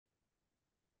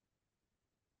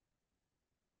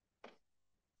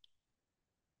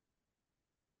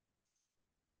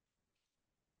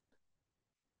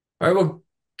All right, well,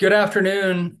 good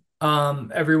afternoon,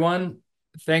 everyone.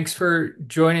 Thanks for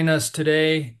joining us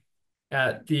today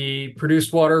at the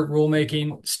Produced Water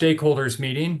Rulemaking Stakeholders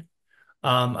Meeting.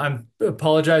 I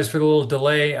apologize for the little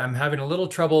delay. I'm having a little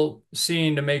trouble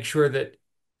seeing to make sure that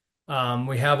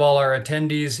we have all our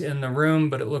attendees in the room,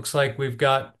 but it looks like we've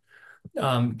got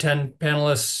 10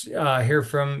 panelists here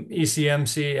from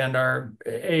ECMC and our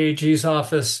AAG's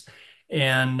office,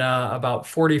 and about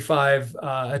 45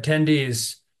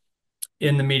 attendees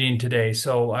in the meeting today.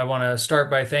 So I want to start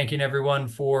by thanking everyone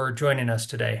for joining us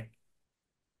today.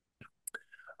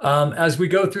 As we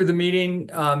go through the meeting,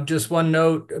 just one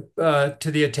note to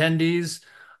the attendees.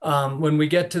 When we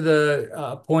get to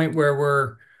the point where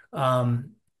we're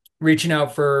reaching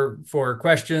out for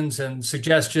questions and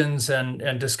suggestions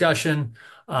and discussion,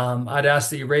 I'd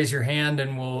ask that you raise your hand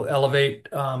and we'll elevate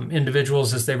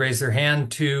individuals as they raise their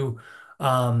hand to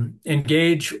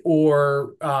engage,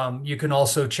 or you can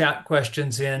also chat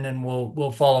questions in and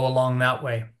we'll follow along that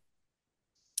way.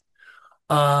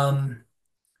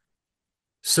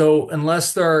 So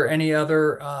unless there are any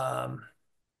other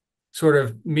sort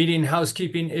of meeting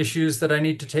housekeeping issues that I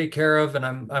need to take care of, and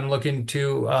I'm looking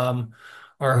to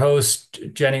our host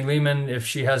Jenny Lehman if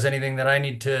she has anything that I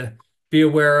need to be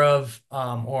aware of,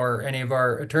 or any of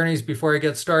our attorneys before I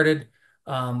get started,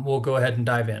 we'll go ahead and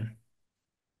dive in.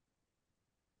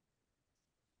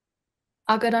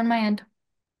 All good on my end.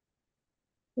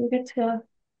 We're good to go.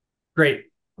 Great,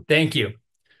 thank you.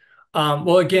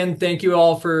 Well, again, thank you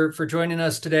all for joining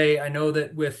us today. I know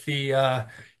that with the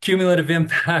cumulative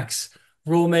impacts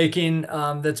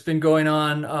rulemaking that's been going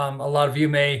on, a lot of you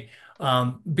may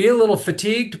be a little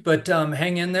fatigued, but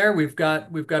hang in there. We've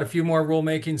got a few more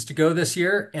rulemakings to go this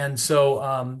year, and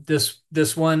so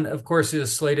this one, of course,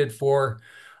 is slated for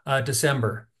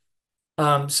December.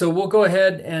 So we'll go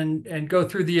ahead and go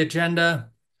through the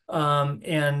agenda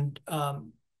and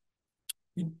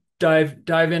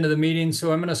dive into the meeting.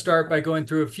 So I'm going to start by going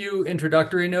through a few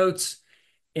introductory notes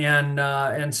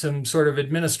and some sort of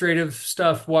administrative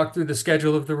stuff, walk through the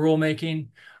schedule of the rulemaking.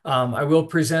 I will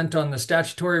present on the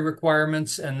statutory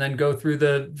requirements and then go through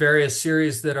the various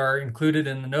series that are included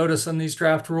in the notice on these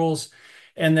draft rules.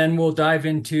 And then we'll dive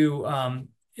into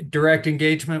direct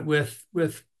engagement with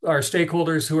our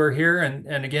stakeholders who are here.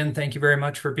 And again, thank you very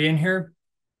much for being here.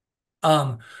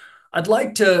 Um, I'd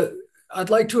like to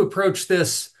I'd like to approach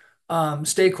this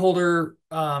stakeholder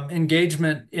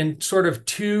engagement in sort of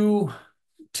two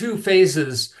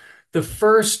phases. The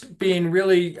first being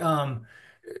really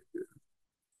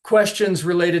questions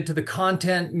related to the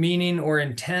content, meaning, or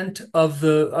intent of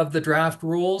the draft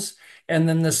rules, and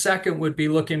then the second would be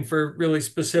looking for really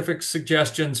specific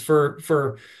suggestions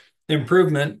for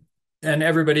improvement. And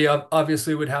everybody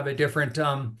obviously would have a different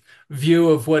view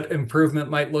of what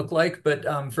improvement might look like.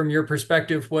 But from your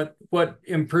perspective, what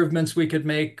improvements we could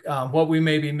make, what we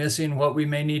may be missing, what we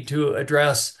may need to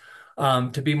address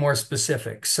to be more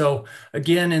specific. So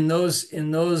again, in those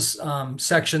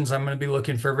sections, I'm going to be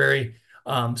looking for very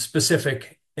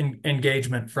specific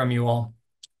engagement from you all.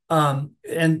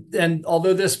 And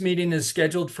although this meeting is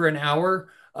scheduled for an hour,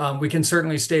 we can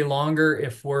certainly stay longer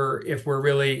if we're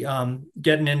really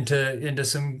getting into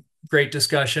some great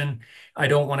discussion. I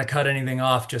don't want to cut anything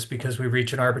off just because we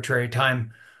reach an arbitrary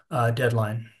time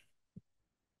deadline.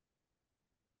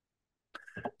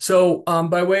 So,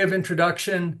 by way of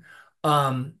introduction,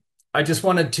 um, I just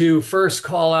wanted to first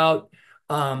call out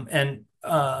an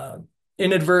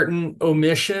inadvertent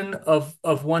omission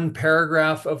of one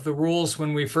paragraph of the rules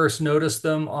when we first noticed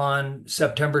them on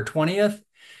September 20th,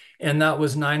 and that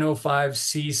was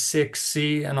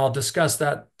 905C6C, and I'll discuss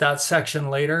that section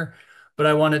later. But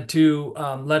I wanted to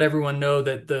let everyone know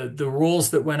that the rules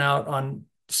that went out on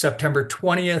September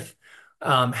 20th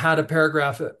had a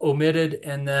paragraph omitted,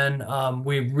 and then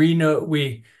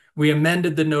we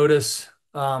amended the notice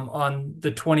on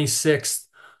the 26th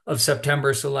of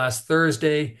September, so last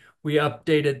Thursday. We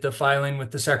updated the filing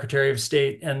with the Secretary of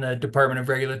State and the Department of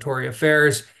Regulatory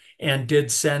Affairs, and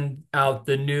did send out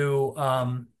the new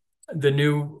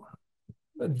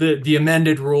the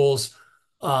amended rules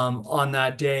on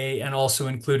that day, and also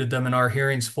included them in our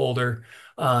hearings folder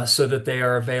so that they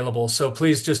are available. So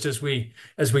please, just as we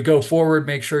go forward,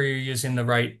 make sure you're using the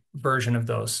right version of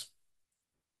those.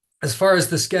 As far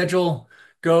as the schedule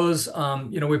goes,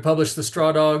 we published the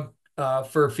straw dog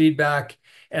for feedback,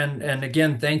 and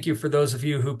again, thank you for those of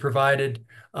you who provided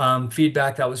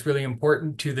feedback. That was really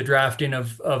important to the drafting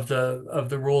of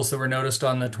the rules that were noticed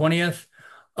on the 20th.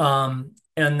 And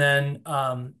then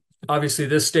obviously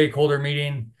this stakeholder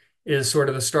meeting is sort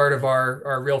of the start of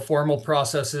our real formal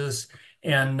processes.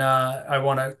 And I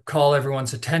want to call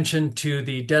everyone's attention to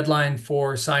the deadline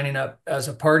for signing up as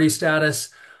a party status.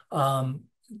 Um,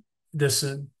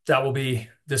 that will be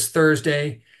this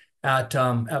Thursday at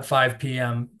 5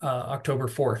 p.m. October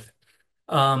 4th.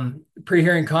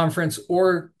 Pre-hearing conference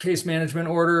or case management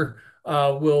order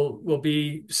will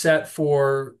be set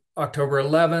for October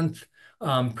 11th.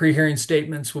 Pre-hearing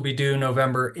statements will be due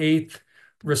November 8th.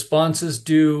 Responses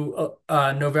due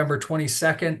November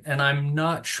 22nd, and I'm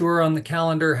not sure on the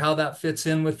calendar how that fits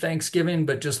in with Thanksgiving,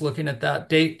 but just looking at that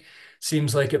date,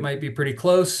 seems like it might be pretty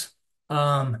close.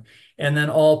 And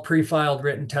then all pre-filed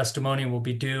written testimony will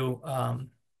be due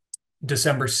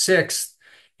December 6th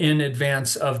in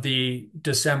advance of the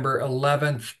December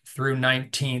 11th through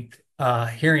 19th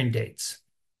hearing dates.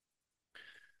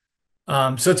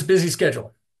 So it's a busy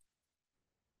schedule.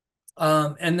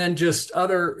 And then just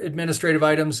other administrative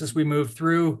items as we move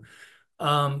through.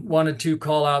 Wanted to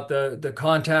call out the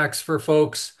contacts for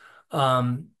folks.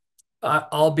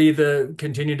 I'll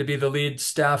continue to be the lead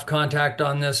staff contact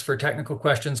on this for technical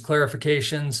questions,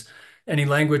 clarifications, any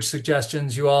language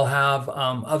suggestions you all have,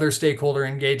 other stakeholder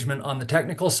engagement on the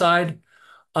technical side.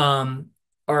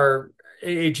 Our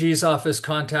AAG's office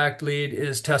contact lead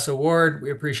is Tessa Ward. We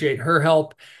appreciate her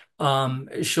help.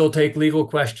 She'll take legal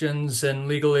questions and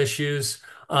legal issues.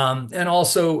 And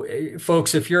also,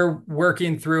 folks, if you're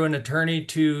working through an attorney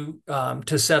to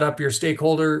set up your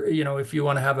stakeholder, if you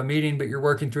want to have a meeting, but you're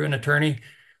working through an attorney,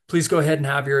 please go ahead and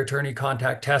have your attorney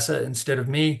contact Tessa instead of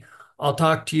me. I'll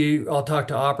talk to you. I'll talk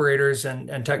to operators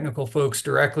and technical folks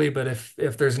directly. But if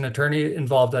there's an attorney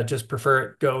involved, I'd just prefer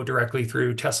it go directly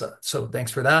through Tessa. So thanks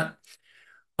for that.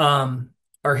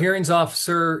 Our hearings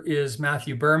officer is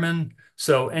Matthew Berman.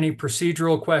 So any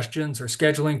procedural questions or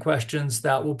scheduling questions,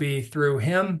 that will be through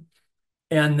him.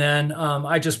 And then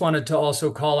I just wanted to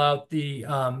also call out the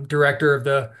director of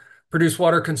the Produced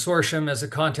Water Consortium as a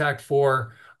contact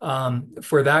for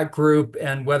that group,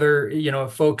 and whether,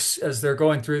 if folks, as they're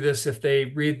going through this, if they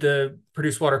read the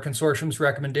Produced Water Consortium's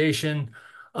recommendation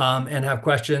and have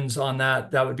questions on that,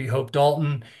 that would be Hope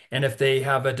Dalton. And if they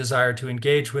have a desire to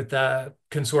engage with that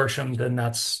consortium, then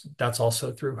that's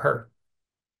also through her.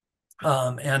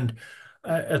 And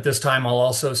at this time, I'll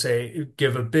also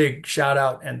give a big shout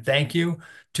out and thank you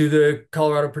to the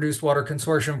Colorado Produced Water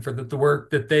Consortium for the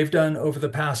work that they've done over the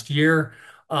past year.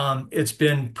 It's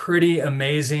been pretty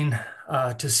amazing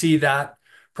to see that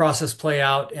process play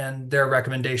out, and their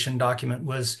recommendation document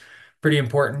was pretty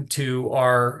important to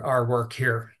our work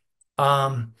here.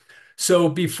 So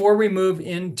before we move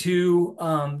into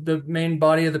the main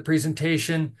body of the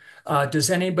presentation, does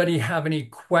anybody have any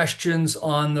questions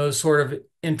on those sort of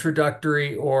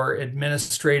introductory or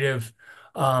administrative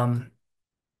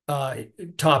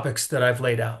topics that I've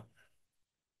laid out?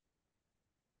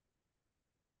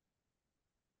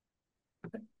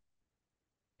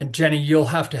 And Jenny, you'll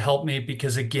have to help me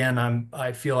because again,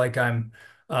 I feel like I'm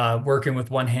working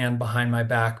with one hand behind my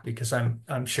back because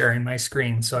I'm sharing my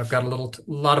screen. So I've got a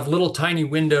lot of little tiny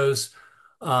windows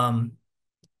that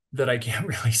I can't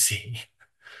really see.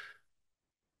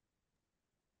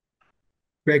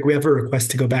 Greg, we have a request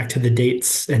to go back to the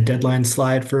dates and deadline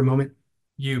slide for a moment.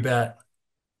 You bet.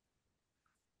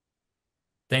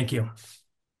 Thank you.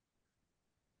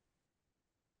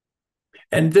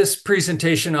 And this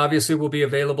presentation obviously will be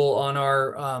available on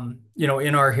our,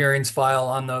 in our hearings file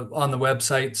on the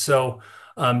website. So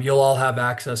you'll all have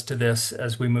access to this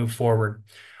as we move forward.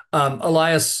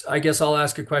 Elias, I guess I'll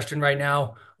ask a question right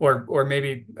now, or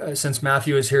maybe since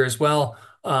Matthew is here as well.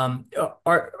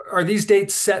 Are these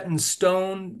dates set in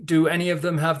stone? Do any of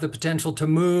them have the potential to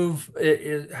move?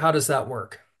 How does that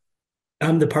work?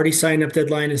 The party sign-up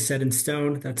deadline is set in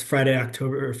stone. That's Friday,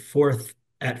 October 4th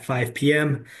at 5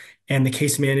 p.m. And the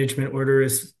case management order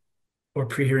or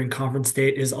pre-hearing conference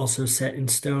date is also set in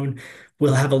stone.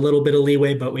 We'll have a little bit of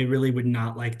leeway, but we really would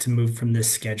not like to move from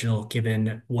this schedule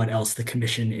given what else the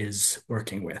commission is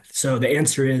working with. So the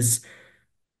answer is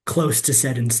close to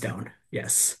set in stone.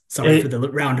 Yes. Sorry for the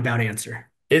roundabout answer.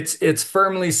 It's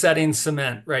firmly setting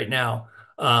cement right now.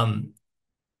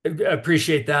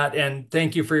 Appreciate that. And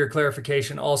thank you for your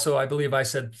clarification. Also, I believe I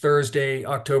said Thursday,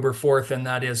 October 4th, and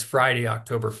that is Friday,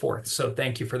 October 4th. So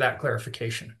thank you for that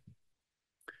clarification.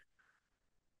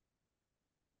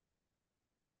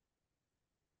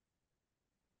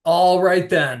 All right,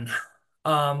 then.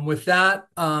 With that,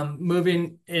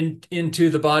 moving into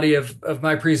the body of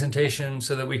my presentation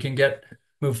so that we can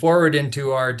move forward into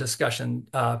our discussion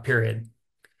period.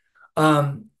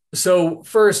 So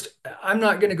first, I'm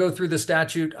not going to go through the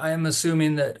statute. I am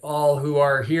assuming that all who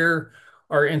are here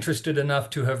are interested enough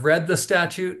to have read the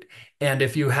statute. And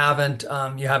if you haven't,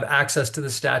 you have access to the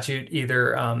statute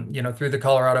either through the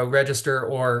Colorado Register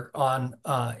or on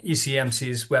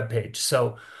ECMC's webpage.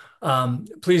 So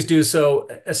please do so.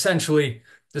 Essentially,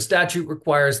 the statute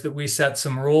requires that we set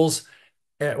some rules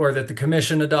or that the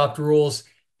commission adopt rules,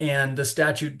 and the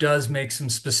statute does make some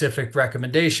specific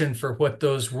recommendation for what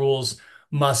those rules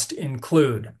must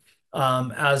include.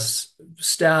 As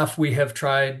staff, we have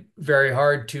tried very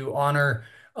hard to honor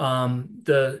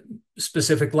the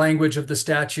specific language of the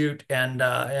statute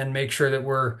and make sure that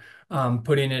we're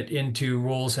putting it into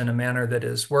rules in a manner that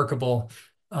is workable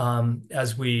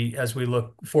as we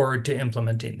look forward to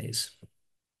implementing these.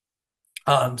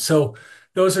 So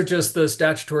those are just the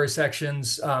statutory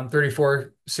sections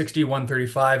 3460,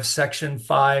 135, Section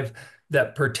 5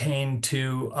 that pertain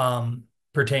to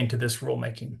this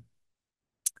rulemaking.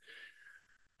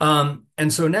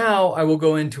 And so now I will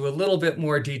go into a little bit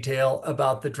more detail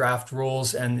about the draft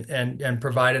rules and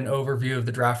provide an overview of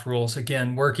the draft rules.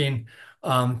 Again, working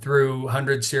through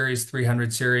 100 series,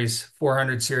 300 series,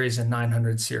 400 series, and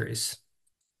 900 series.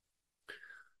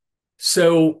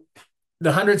 So the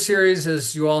 100 series,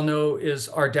 as you all know, is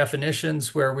our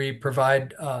definitions where we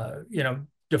provide,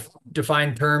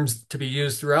 defined terms to be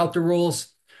used throughout the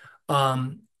rules.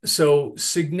 So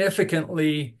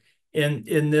significantly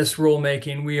in this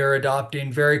rulemaking, we are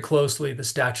adopting very closely the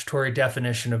statutory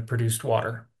definition of produced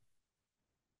water.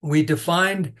 We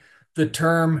defined the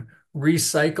term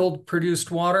recycled produced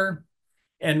water,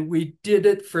 and we did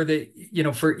it for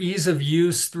ease of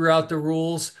use throughout the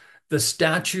rules. The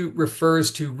statute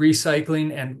refers to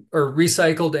recycled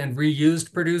and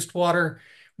reused produced water.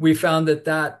 We found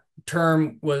that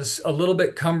term was a little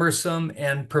bit cumbersome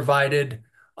and provided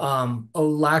a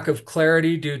lack of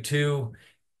clarity due to,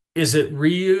 is it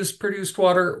reused produced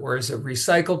water, or is it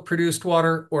recycled produced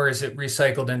water, or is it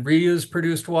recycled and reused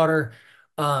produced water?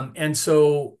 And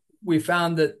so we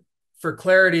found that for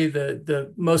clarity,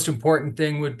 the most important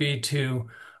thing would be to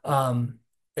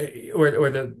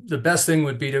the best thing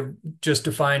would be to just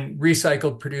define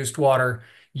recycled produced water,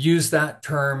 use that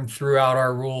term throughout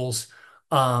our rules.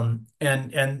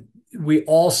 And we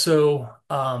also,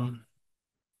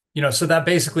 so that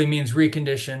basically means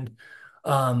reconditioned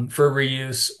for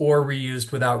reuse or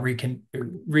reused without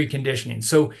reconditioning.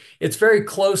 So it's very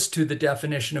close to the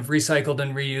definition of recycled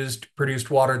and reused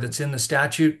produced water that's in the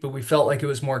statute, but we felt like it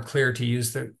was more clear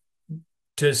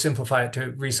to simplify it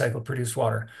to recycled produced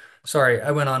water. Sorry, I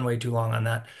went on way too long on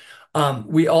that.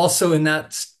 We also, in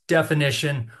that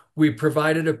definition, we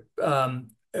added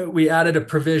a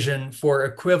provision for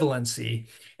equivalency.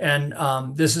 And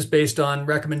this is based on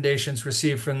recommendations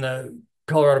received from the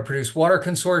Colorado Produced Water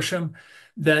Consortium,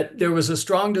 that there was a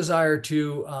strong desire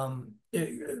to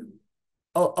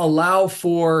allow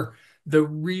for the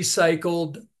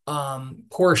recycled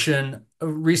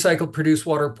produced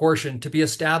water portion to be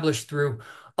established through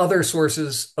other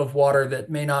sources of water that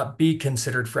may not be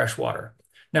considered fresh water.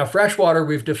 Now, fresh water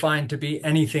we've defined to be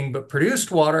anything but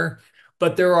produced water,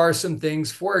 but there are some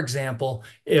things, for example,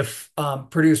 if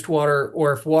produced water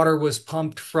or if water was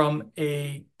pumped from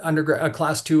a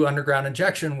Class 2 underground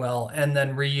injection well and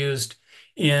then reused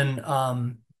in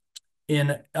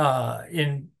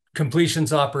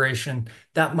completions operation,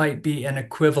 that might be an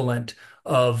equivalent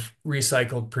of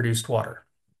recycled produced water.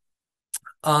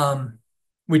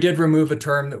 We did remove a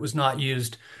term that was not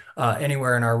used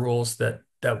anywhere in our rules that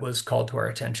was called to our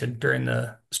attention during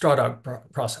the straw dog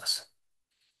process.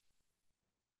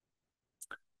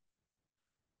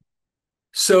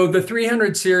 So the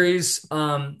 300 series,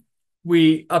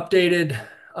 we updated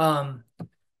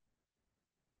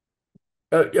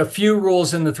a few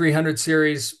rules in the 300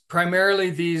 series. Primarily,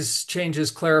 these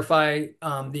changes clarify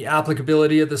the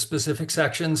applicability of the specific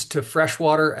sections to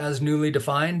freshwater as newly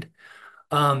defined.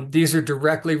 These are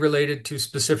directly related to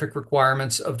specific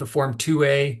requirements of the Form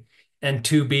 2A and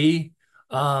 2B.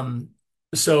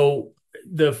 So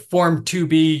the Form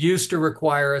 2B used to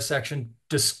require a section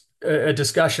a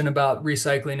discussion about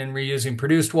recycling and reusing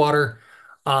produced water,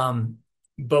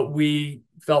 but we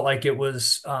felt like it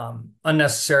was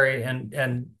unnecessary,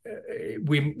 and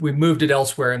we moved it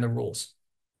elsewhere in the rules.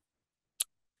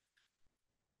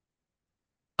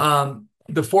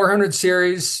 The 400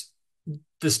 series,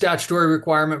 the statutory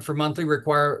requirement for monthly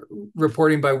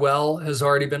reporting by well has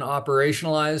already been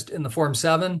operationalized in the Form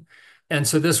 7, and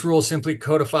so this rule simply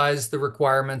codifies the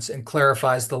requirements and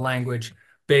clarifies the language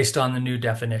based on the new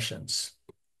definitions.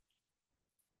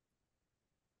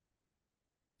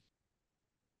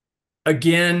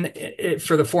 Again,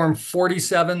 for the Form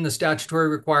 47, the statutory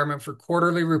requirement for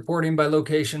quarterly reporting by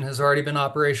location has already been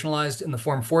operationalized in the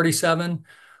Form 47.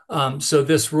 So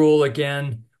this rule,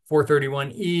 again,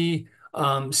 431E,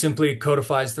 simply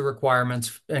codifies the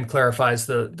requirements and clarifies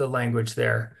the language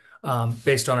there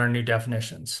based on our new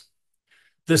definitions.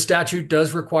 The statute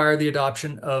does require the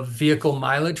adoption of vehicle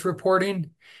mileage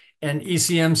reporting, and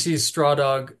ECMC's straw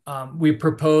dog, we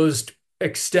proposed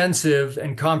extensive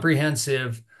and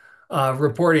comprehensive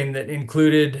reporting that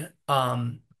included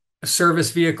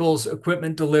service vehicles,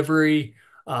 equipment delivery,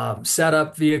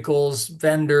 setup vehicles,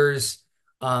 vendors.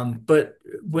 But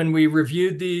when we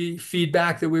reviewed the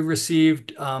feedback that we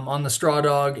received on the straw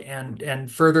dog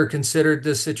and further considered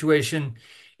this situation,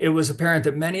 it was apparent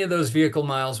that many of those vehicle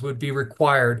miles would be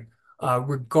required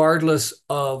regardless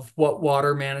of what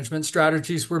water management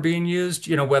strategies were being used,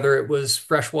 whether it was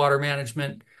freshwater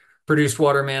management, produced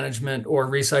water management, or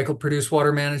recycled produced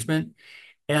water management.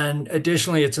 And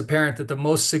additionally, it's apparent that the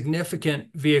most significant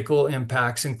vehicle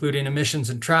impacts, including emissions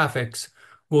and traffics,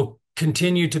 will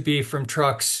continue to be from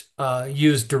trucks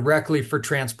used directly for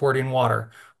transporting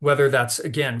water, whether that's,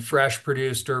 again, fresh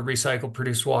produced or recycled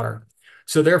produced water.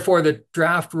 So therefore, the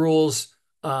draft rules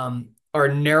are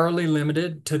narrowly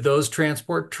limited to those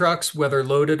transport trucks, whether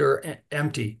loaded or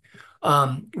empty.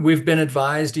 We've been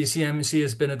advised, ECMC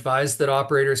has been advised that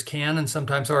operators can and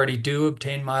sometimes already do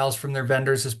obtain miles from their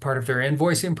vendors as part of their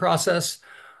invoicing process.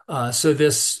 So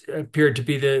this appeared to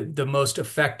be the most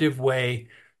effective way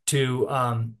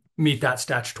to meet that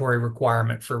statutory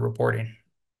requirement for reporting.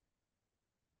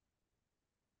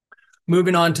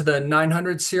 Moving on to the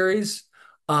 900 series,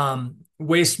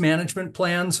 waste management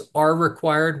plans are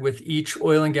required with each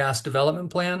oil and gas development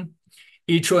plan.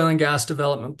 Each oil and gas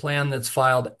development plan that's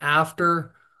filed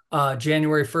after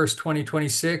January 1st,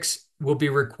 2026 will be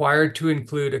required to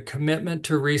include a commitment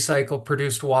to recycle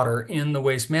produced water in the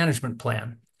waste management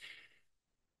plan.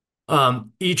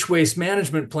 Each waste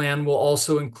management plan will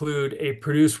also include a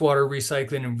produced water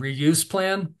recycling and reuse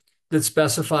plan that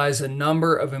specifies a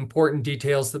number of important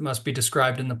details that must be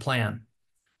described in the plan.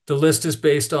 The list is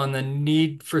based on the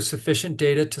need for sufficient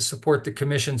data to support the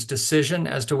Commission's decision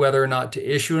as to whether or not to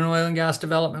issue an oil and gas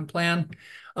development plan,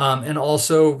 and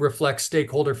also reflects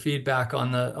stakeholder feedback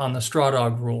on the straw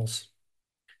dog rules.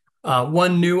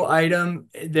 One new item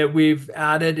that we've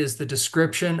added is the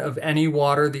description of any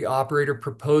water the operator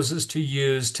proposes to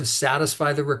use to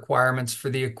satisfy the requirements for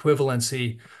the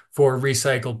equivalency for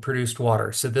recycled produced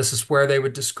water. So this is where they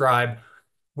would describe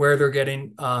where they're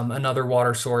getting another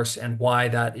water source and why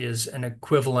that is an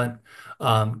equivalent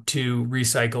to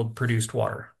recycled produced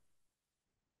water.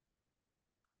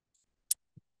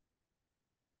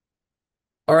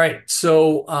 All right,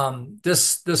 so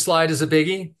this slide is a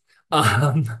biggie.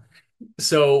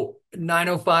 So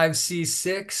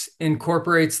 905C6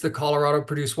 incorporates the Colorado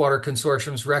Produced Water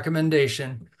Consortium's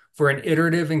recommendation for an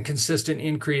iterative and consistent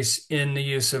increase in the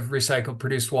use of recycled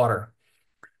produced water.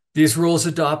 These rules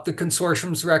adopt the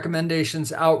consortium's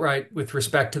recommendations outright with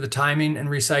respect to the timing and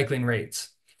recycling rates.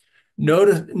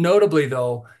 Notably,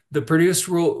 though, the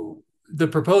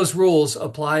proposed rules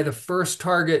apply the first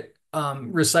target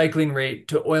recycling rate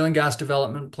to oil and gas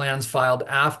development plans filed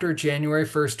after January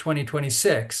 1st,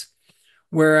 2026,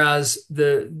 whereas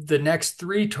the next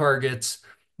three targets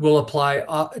will apply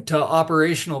to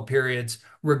operational periods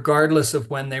regardless of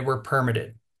when they were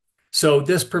permitted. So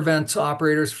this prevents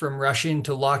operators from rushing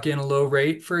to lock in a low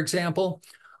rate, for example.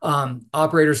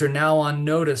 Operators are now on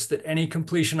notice that any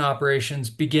completion operations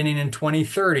beginning in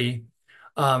 2030,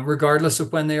 regardless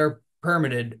of when they are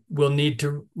permitted, will need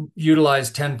to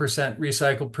utilize 10%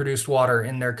 recycled produced water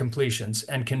in their completions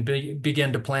and can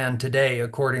begin to plan today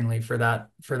accordingly for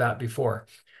that before.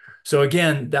 So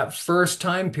again, that first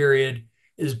time period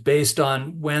is based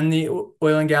on when the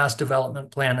oil and gas development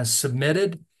plan is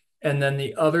submitted, and then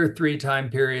the other three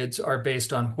time periods are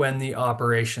based on when the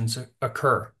operations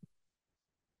occur.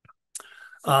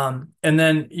 And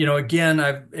then, again,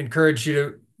 I've encouraged you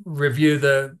to review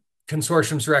the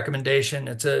consortium's recommendation.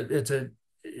 It's a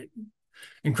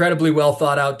incredibly well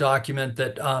thought out document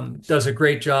that does a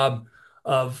great job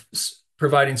of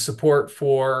providing support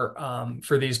for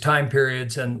these time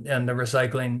periods and the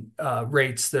recycling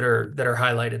rates that are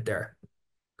highlighted there.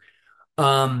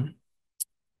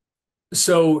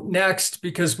 So next,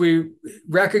 because we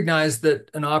recognize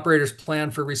that an operator's plan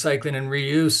for recycling and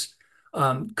reuse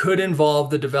could involve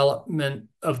the development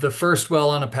of the first well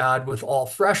on a pad with all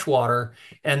fresh water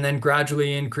and then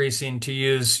gradually increasing to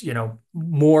use,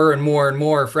 more and more and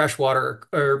more fresh water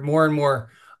or more and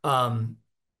more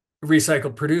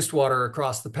recycled produced water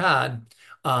across the pad.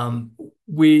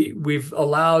 We've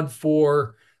allowed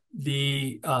for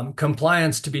the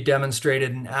compliance to be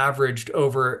demonstrated and averaged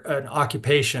over an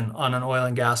occupation on an oil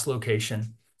and gas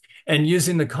location. And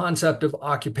using the concept of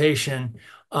occupation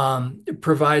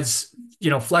provides,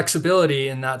 flexibility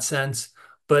in that sense,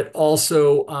 but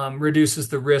also reduces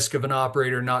the risk of an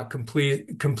operator not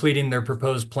completing their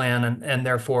proposed plan and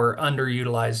therefore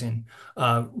underutilizing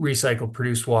recycled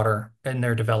produced water in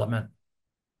their development.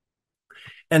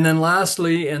 And then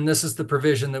lastly, and this is the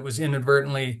provision that was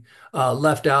inadvertently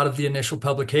left out of the initial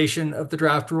publication of the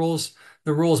draft rules,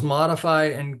 the rules modify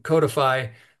and codify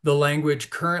the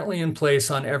language currently in place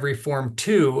on every Form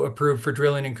 2 approved for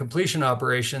drilling and completion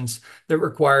operations that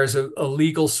requires a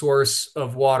legal source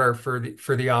of water for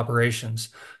the operations.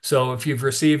 So if you've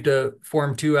received a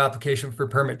Form 2 application for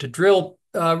permit to drill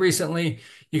recently,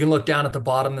 you can look down at the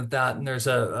bottom of that, and there's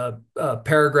a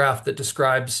paragraph that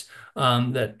describes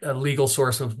that a legal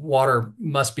source of water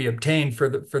must be obtained for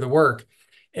the work.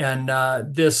 And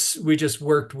we just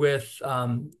worked with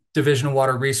Division of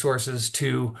Water Resources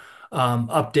to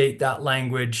update that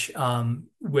language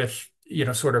with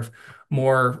sort of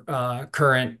more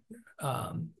current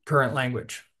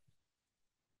language.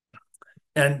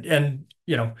 And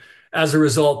as a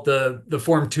result, the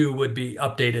Form 2 would be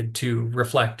updated to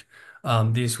reflect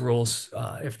these rules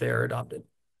if they are adopted.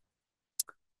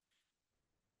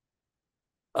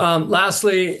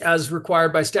 Lastly, as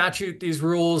required by statute, these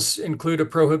rules include a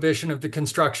prohibition of the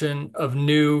construction of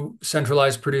new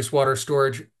centralized produced water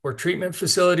storage or treatment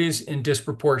facilities in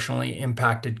disproportionately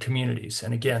impacted communities.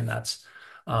 And again, that's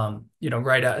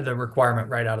right out the requirement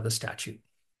right out of the statute.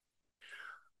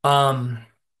 So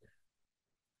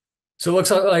it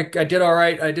looks like I did all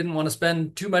right. I didn't want to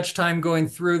spend too much time going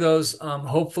through those.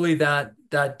 Hopefully that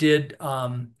did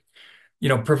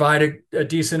provide a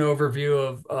decent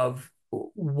overview of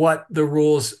what the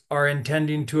rules are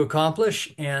intending to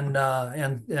accomplish and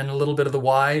a little bit of the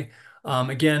why.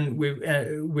 Again,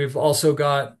 we've also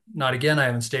got, not again, I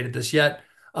haven't stated this yet.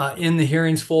 In the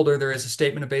hearings folder, there is a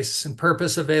statement of basis and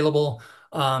purpose available.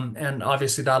 And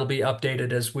obviously that'll be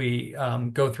updated as we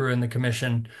go through and the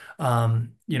commission,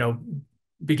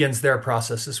 begins their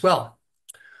process as well.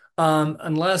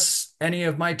 Unless any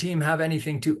of my team have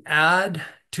anything to add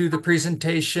to the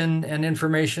presentation and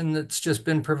information that's just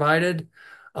been provided,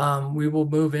 we will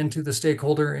move into the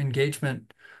stakeholder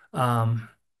engagement time.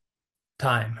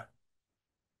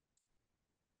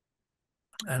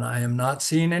 And I am not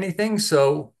seeing anything,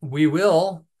 so we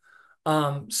will.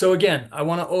 So again, I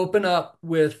want to open up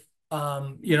with,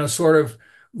 sort of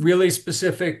really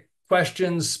specific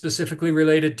questions specifically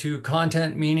related to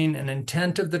content, meaning, and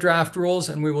intent of the draft rules,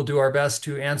 and we will do our best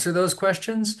to answer those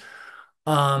questions.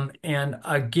 And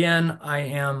again, I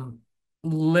am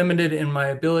limited in my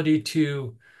ability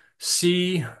to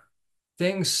see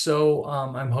things, so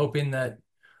I'm hoping that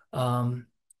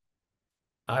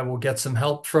I will get some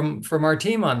help from our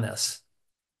team on this.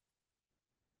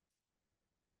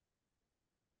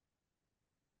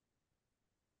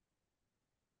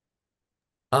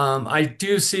 I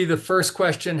do see the first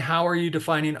question: how are you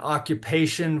defining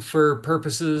occupation for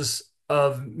purposes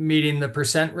of meeting the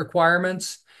percent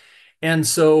requirements? And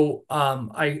so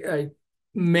I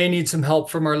may need some help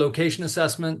from our location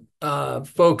assessment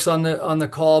folks on the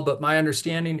call, but my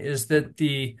understanding is that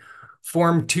the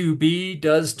Form 2B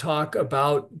does talk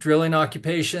about drilling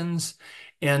occupations.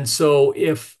 And so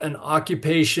if an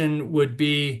occupation would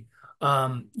be,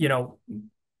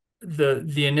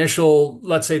 the initial,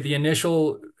 let's say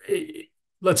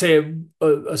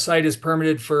a site is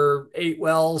permitted for 8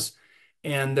 wells,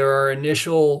 and there are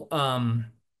initial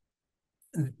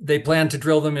they plan to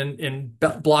drill them in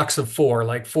blocks of 4,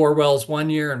 like 4 wells one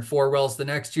year and 4 wells the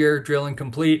next year, drilling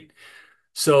complete.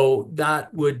 So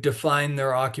that would define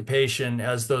their occupation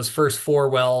as those first 4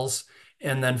 wells.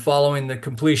 And then following the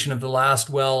completion of the last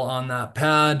well on that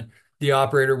pad, the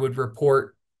operator would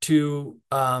report to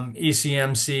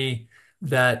ECMC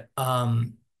that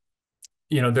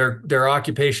their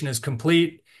occupation is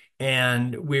complete,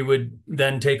 and we would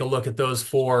then take a look at those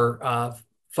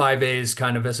 5As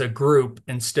kind of as a group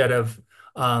instead of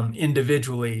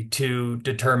individually to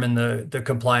determine the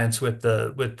compliance with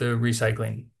the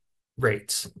recycling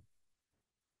rates.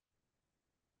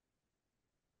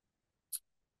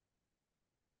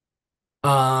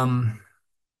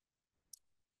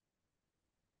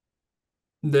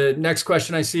 The next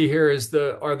question I see here is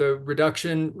are the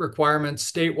reduction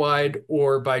requirements statewide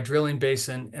or by drilling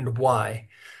basin, and why?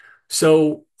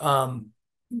 So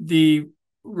the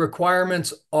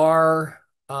requirements are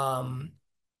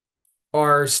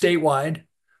statewide.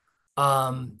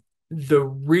 The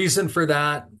reason for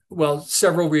that, well,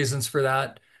 several reasons for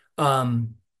that.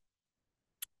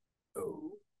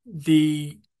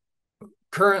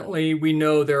 Currently, we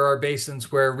know there are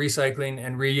basins where recycling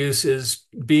and reuse is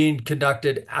being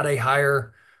conducted at a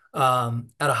higher at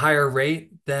a higher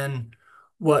rate than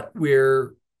what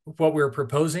we're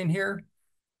proposing here.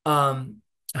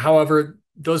 However,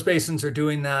 those basins are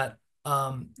doing that,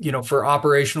 for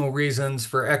operational reasons,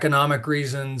 for economic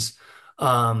reasons,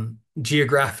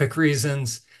 geographic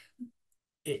reasons,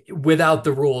 without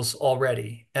the rules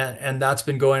already. And that's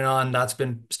been going on. That's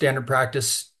been standard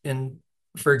practice in,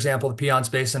 for example, the Piceance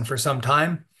Basin for some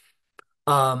time.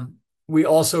 We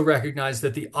also recognize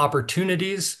that the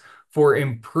opportunities for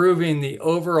improving the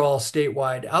overall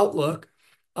statewide outlook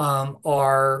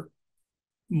are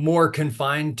more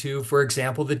confined to, for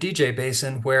example, the DJ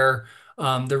Basin, where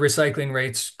the recycling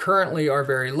rates currently are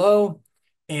very low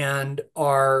and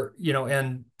are,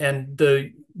 and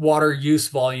the water use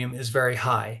volume is very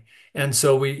high. And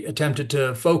so we attempted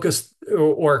to focus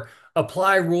or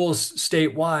apply rules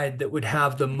statewide that would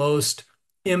have the most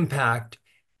impact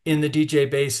in the DJ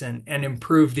Basin and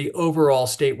improve the overall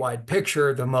statewide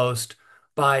picture the most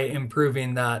by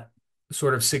improving that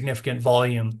sort of significant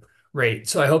volume rate.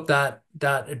 So I hope that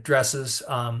addresses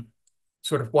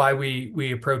sort of why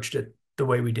we approached it the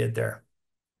way we did there.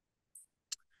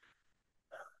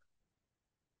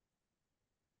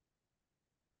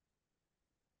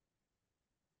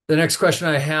 The next question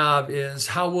I have is,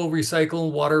 how will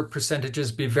recycled water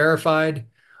percentages be verified?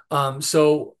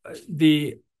 So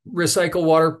the recycled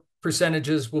water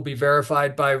percentages will be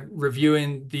verified by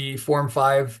reviewing the Form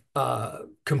 5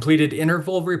 completed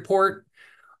interval report.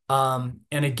 And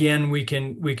again, we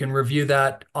can review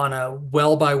that on a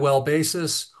well by well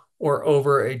basis or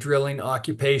over a drilling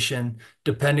occupation,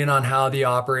 depending on how the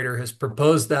operator has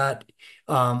proposed that.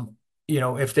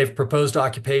 If they've proposed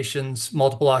occupations,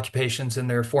 multiple occupations in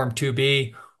their Form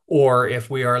 2B, or if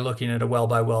we are looking at a well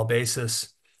by well basis.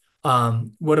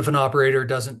 What if an operator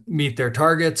doesn't meet their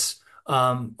targets?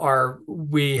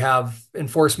 We have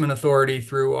enforcement authority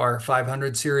through our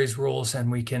 500 series rules, and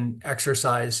we can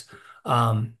exercise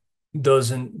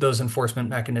those enforcement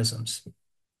mechanisms.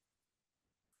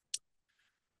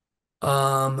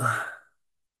 Let's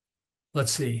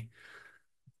see.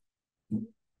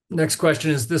 Next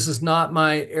question is, this is not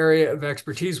my area of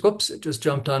expertise. Whoops, it just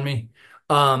jumped on me.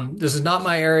 This is not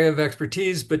my area of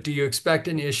expertise, but do you expect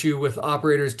an issue with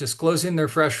operators disclosing their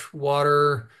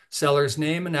fresh-water seller's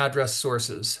name and address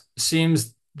sources?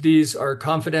 Seems these are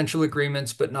confidential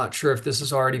agreements, but not sure if this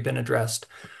has already been addressed.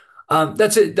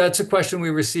 That's a question we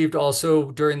received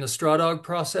also during the straw dog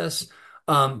process.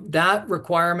 That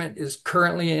requirement is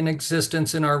currently in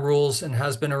existence in our rules and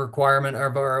has been a requirement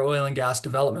of our oil and gas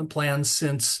development plans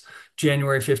since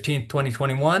January 15th,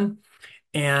 2021.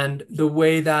 And the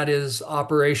way that is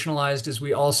operationalized is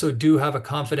we also do have a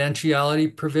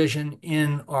confidentiality provision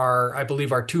in I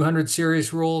believe our 200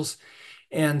 series rules.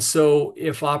 And so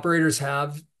if operators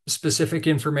have specific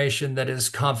information that is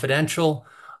confidential,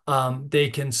 they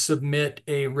can submit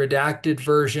a redacted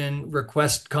version,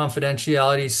 request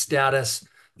confidentiality status.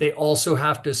 They also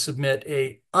have to submit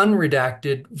a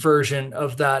unredacted version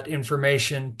of that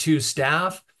information to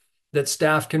staff that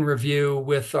staff can review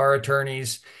with our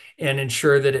attorneys and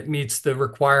ensure that it meets the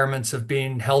requirements of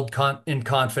being held in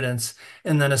confidence.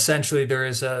 And then essentially there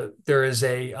is a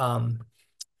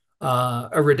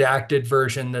redacted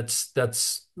version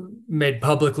that's made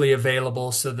publicly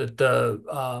available so that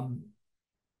the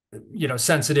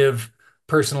sensitive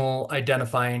personal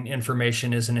identifying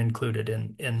information isn't included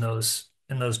in those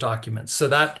documents. So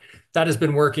that has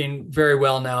been working very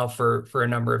well now for a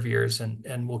number of years,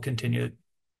 and we'll continue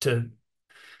to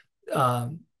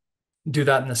do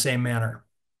that in the same manner.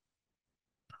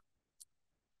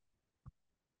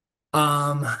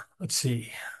 Let's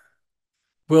see.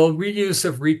 Will reuse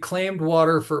of reclaimed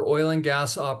water for oil and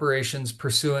gas operations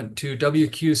pursuant to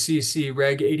WQCC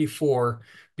Reg 84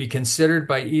 be considered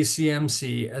by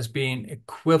ECMC as being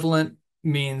equivalent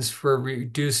means for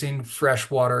reducing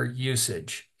freshwater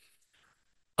usage?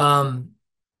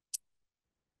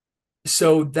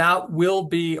 So that will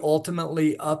be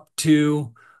ultimately up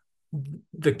to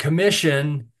the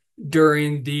commission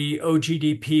during the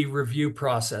OGDP review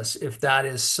process, if that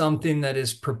is something that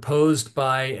is proposed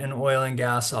by an oil and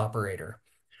gas operator.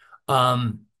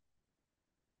 I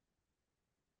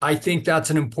think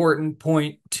that's an important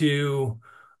point to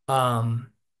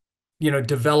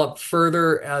develop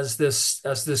further as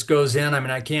this goes in. I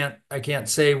mean, I can't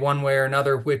say one way or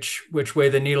another which way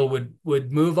the needle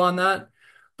would move on that,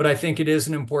 but I think it is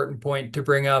an important point to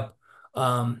bring up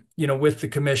with the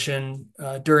commission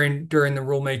during the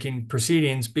rulemaking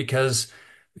proceedings, because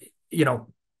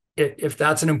if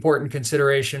that's an important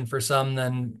consideration for some,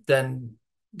 then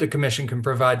the commission can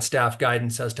provide staff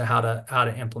guidance as to how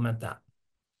to implement that.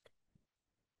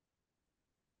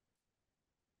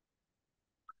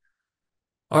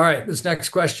 All right, this next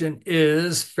question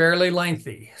is fairly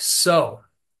lengthy. So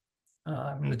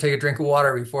I'm going to take a drink of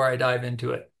water before I dive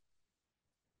into it.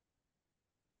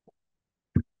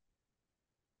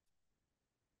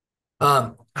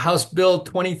 House Bill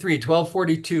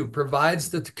 1242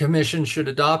 provides that the commission should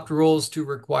adopt rules to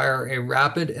require a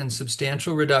rapid and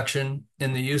substantial reduction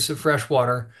in the use of fresh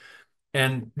water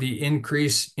and the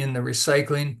increase in the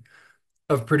recycling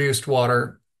of produced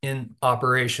water in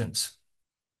operations.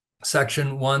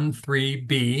 Section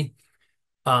 13B.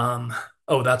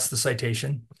 That's the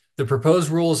citation. The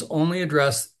proposed rules only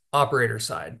address operator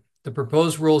side. The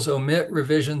proposed rules omit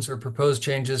revisions or proposed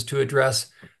changes to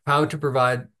address how to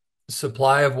provide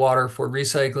supply of water for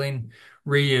recycling,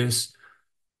 reuse.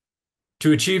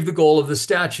 To achieve the goal of the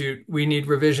statute, we need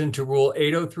revision to Rule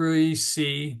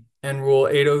 803C and Rule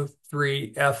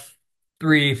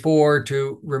 803F3-4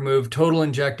 to remove total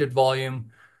injected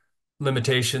volume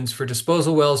limitations for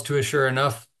disposal wells to assure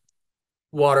enough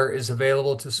water is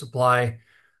available to supply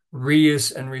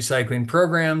reuse and recycling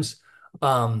programs.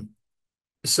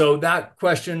 So that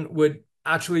question would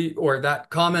actually, or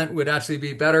that comment would actually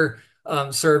be better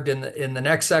served in the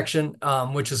next section,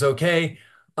 which is okay.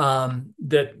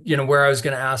 That where I was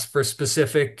going to ask for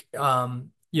specific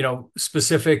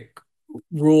specific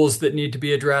rules that need to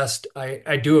be addressed.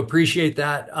 I do appreciate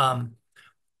that,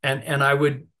 and I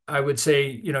would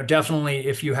say definitely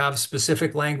if you have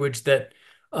specific language that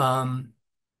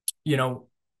you know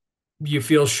you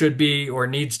feel should be or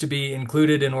needs to be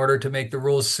included in order to make the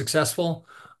rules successful,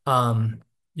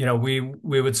 we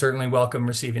would certainly welcome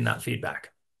receiving that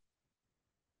feedback.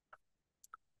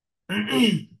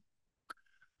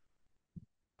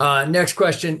 Next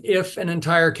question. If an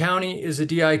entire county is a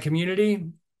DI community,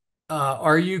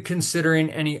 are you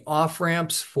considering any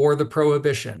off-ramps for the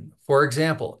prohibition? For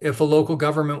example, if a local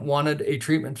government wanted a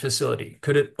treatment facility,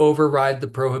 could it override the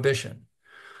prohibition?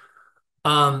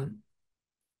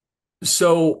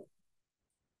 So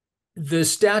the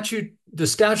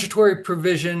statutory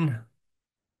provision,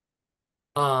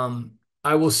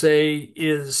 I will say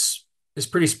is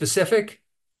pretty specific.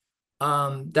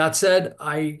 That said,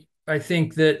 I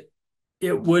think that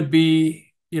it would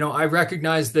be, I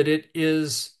recognize that it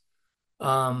is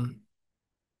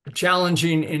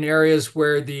challenging in areas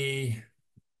where the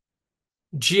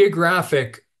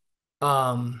geographic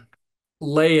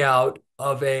layout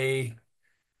of a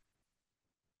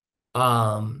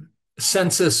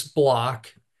census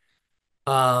block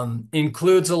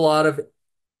includes a lot of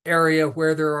area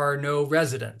where there are no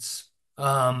residents.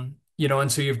 And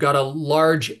so you've got a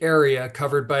large area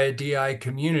covered by a DI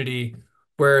community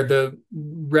where the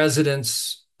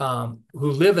residents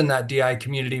who live in that DI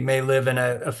community may live in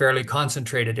a fairly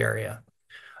concentrated area.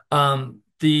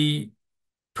 The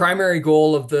primary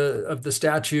goal of the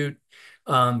statute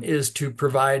is to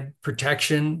provide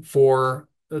protection for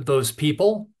those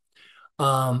people.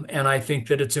 And I think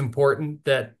that it's important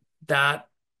that that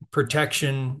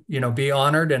protection, be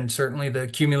honored. And certainly the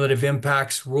cumulative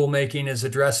impacts rulemaking is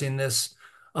addressing this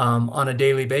on a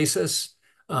daily basis.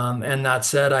 And that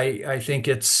said, I think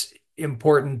it's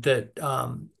important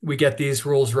that we get these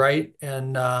rules right.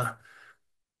 And I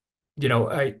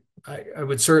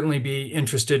would certainly be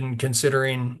interested in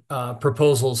considering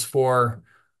proposals for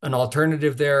an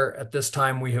alternative there. At this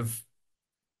time, we have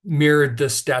mirrored the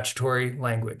statutory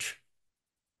language.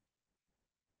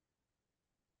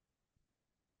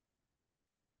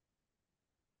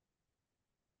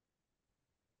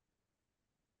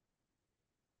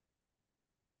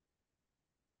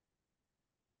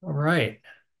 All right.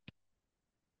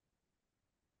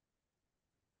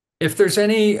 If there's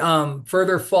any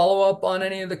further follow-up on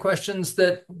any of the questions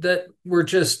that were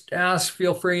just asked,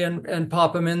 feel free and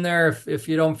pop them in there if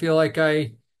you don't feel like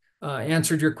I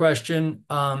answered your question.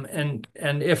 And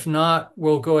if not,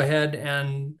 we'll go ahead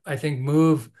and I think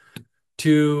move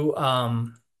to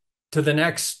the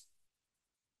next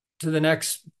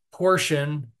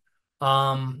portion,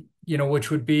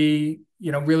 which would be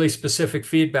really specific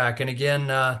feedback. And again,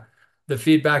 the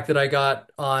feedback that I got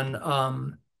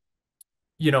on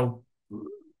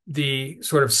the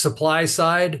sort of supply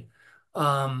side,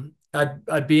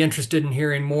 I'd be interested in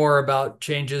hearing more about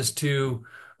changes to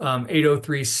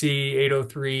 803C,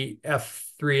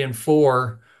 803F3 and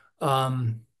 4,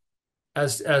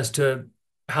 as to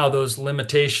how those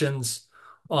limitations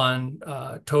on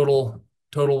total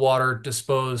water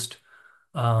disposed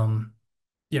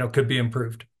could be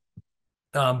improved.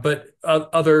 But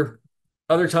other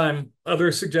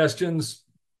suggestions,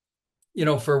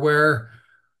 for where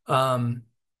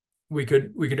we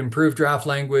could improve draft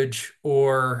language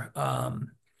or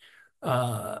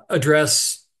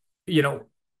address,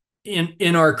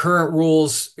 in our current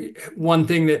rules, one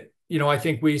thing that, I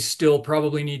think we still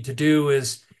probably need to do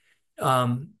is,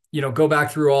 go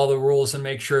back through all the rules and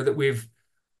make sure that we've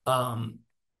um,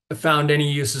 found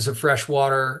any uses of fresh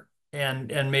water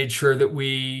and made sure that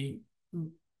we,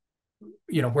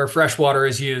 where fresh water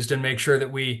is used, and make sure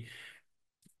that we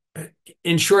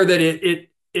ensure that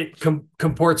it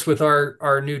comports with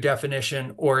our new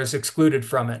definition or is excluded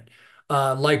from it.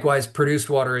 Likewise, produced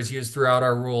water is used throughout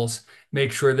our rules.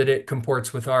 Make sure that it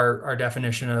comports with our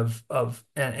definition of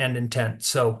and intent.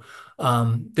 So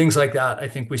things like that, I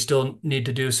think we still need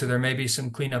to do. So there may be some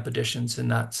cleanup additions in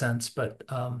that sense, but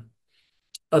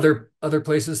other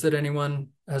places that anyone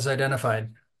has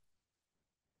identified.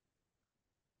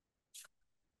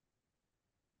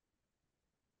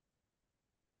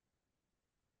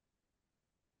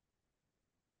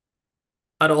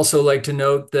 I'd also like to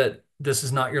note that this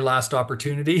is not your last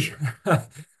opportunity.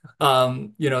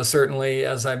 Certainly,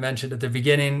 as I mentioned at the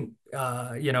beginning,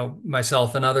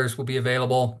 myself and others will be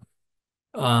available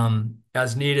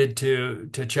as needed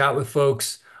to chat with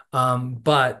folks.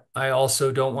 But I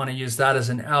also don't want to use that as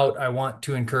an out. I want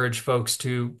to encourage folks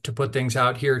to put things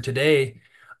out here today,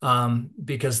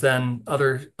 because then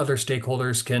other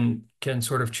stakeholders can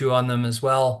sort of chew on them as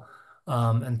well,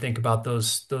 and think about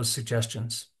those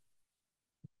suggestions.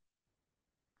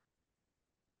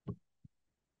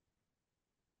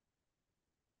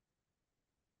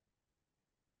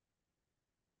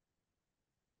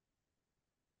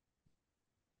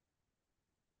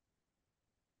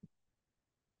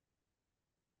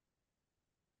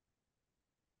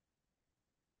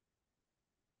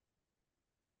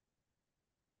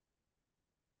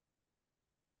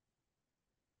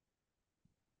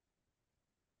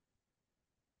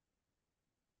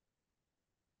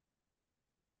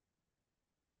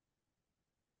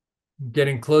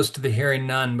 Getting close to the hearing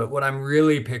none, but what I'm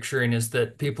really picturing is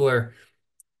that people are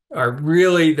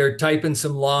really, they're typing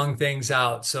some long things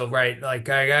out. So right, like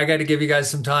I got to give you guys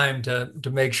some time to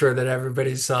make sure that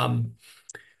everybody's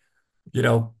you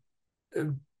know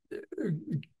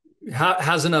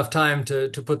has enough time to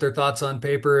put their thoughts on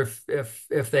paper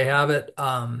if they have it.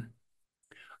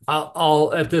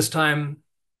 I'll at this time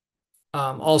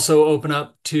also open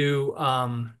up to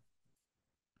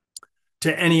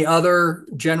any other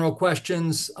general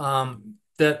questions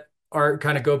that are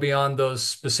kind of go beyond those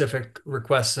specific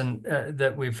requests and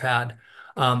that we've had.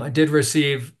 I did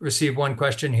receive one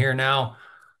question here now.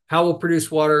 How will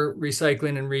produced water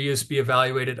recycling and reuse be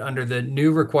evaluated under the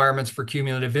new requirements for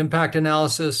cumulative impact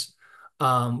analysis?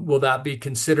 Will that be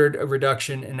considered a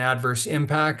reduction in adverse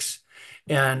impacts?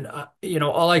 And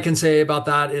all I can say about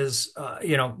that is,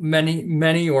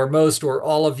 many or most or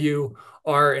all of you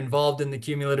are involved in the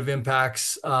cumulative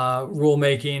impacts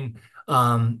rulemaking.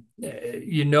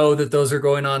 You know that those are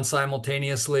going on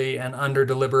simultaneously and under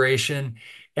deliberation.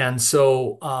 And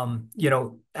so,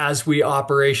 as we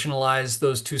operationalize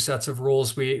those two sets of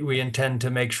rules, we intend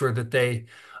to make sure that they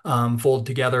fold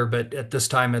together. But at this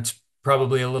time, it's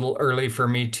probably a little early for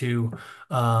me to,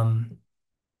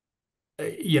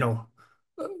 you know,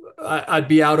 I'd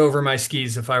be out over my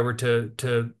skis if I were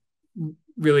to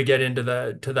really get into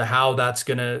the how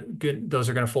those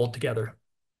are gonna fold together.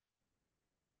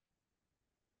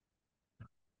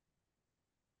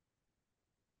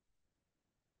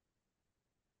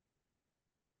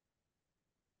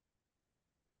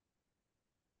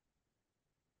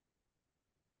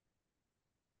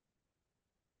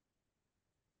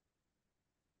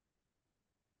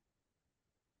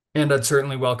 And I'd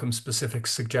certainly welcome specific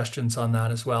suggestions on that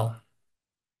as well.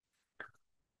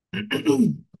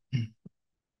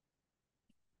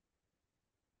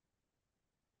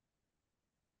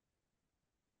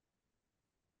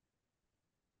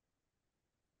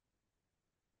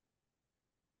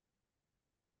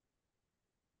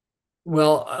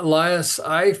 Well, Elias,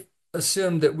 I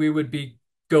assumed that we would be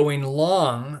going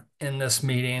long in this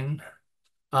meeting,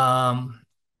 um,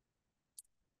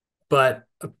 but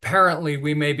apparently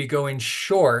we may be going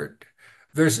short.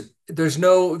 There's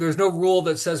no rule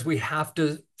that says we have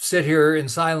to sit here in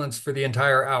silence for the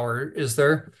entire hour, is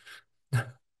there?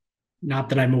 Not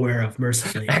that I'm aware of,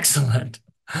 mercifully. Excellent.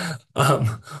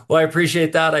 Well, I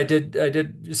appreciate that. I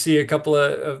did see a couple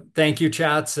of thank you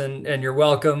chats, and you're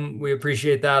welcome. We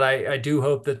appreciate that. I do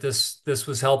hope that this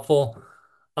was helpful.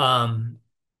 Um,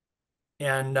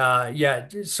 and yeah,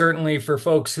 certainly for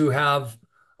folks who have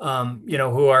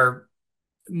who are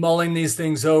mulling these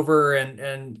things over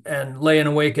and laying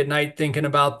awake at night thinking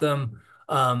about them,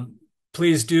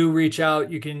 please do reach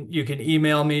out. You can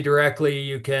email me directly.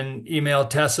 You can email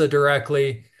Tessa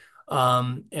directly,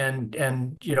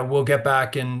 and we'll get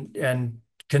back and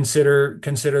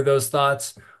consider those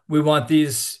thoughts. we want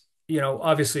these,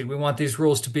 obviously we want these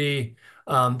rules to be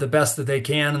the best that they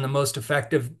can and the most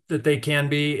effective that they can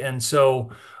be. And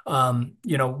so,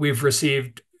 we've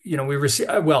received,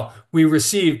 we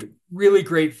received really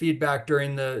great feedback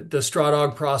during the straw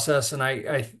dog process, and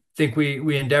I think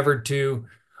we endeavored to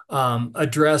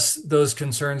address those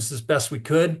concerns as best we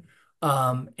could.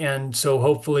 And so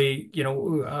hopefully,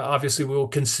 obviously we will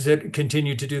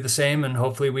continue to do the same, and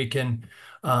hopefully we can,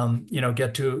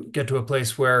 get to a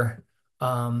place where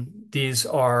these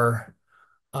are,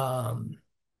 um,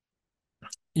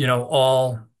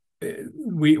 all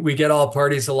we get all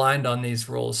parties aligned on these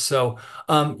rules. So,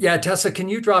 yeah, Tessa, can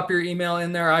you drop your email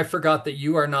in there? I forgot that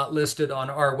you are not listed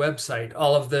on our website.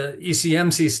 All of the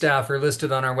ECMC staff are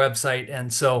listed on our website,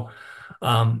 and so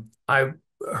I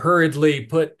hurriedly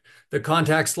put the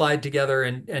contact slide together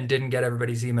and didn't get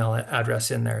everybody's email address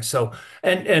in there. So,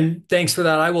 and thanks for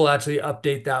that. I will actually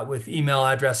update that with email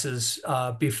addresses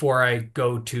before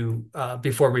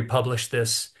we publish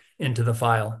this into the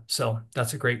file. So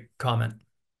that's a great comment.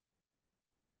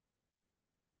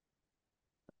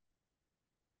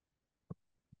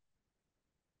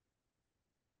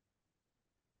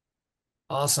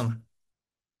 Awesome.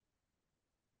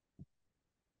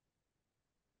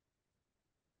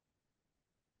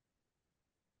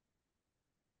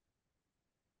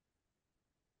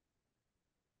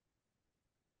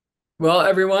 Well,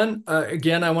 everyone,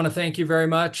 again, I want to thank you very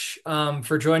much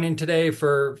for joining today,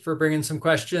 for bringing some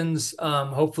questions.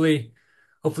 Hopefully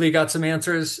you got some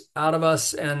answers out of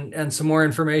us and some more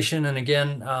information. And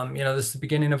again, this is the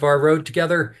beginning of our road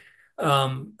together.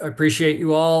 I appreciate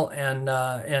you all, and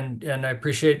I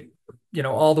appreciate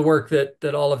all the work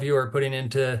that all of you are putting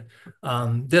into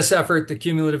this effort, the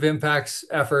cumulative impacts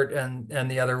effort,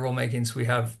 and the other rulemakings we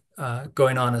have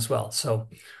going on as well. So,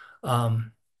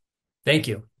 thank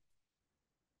you.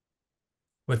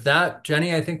 With that,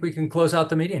 Jenny, I think we can close out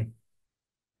the meeting.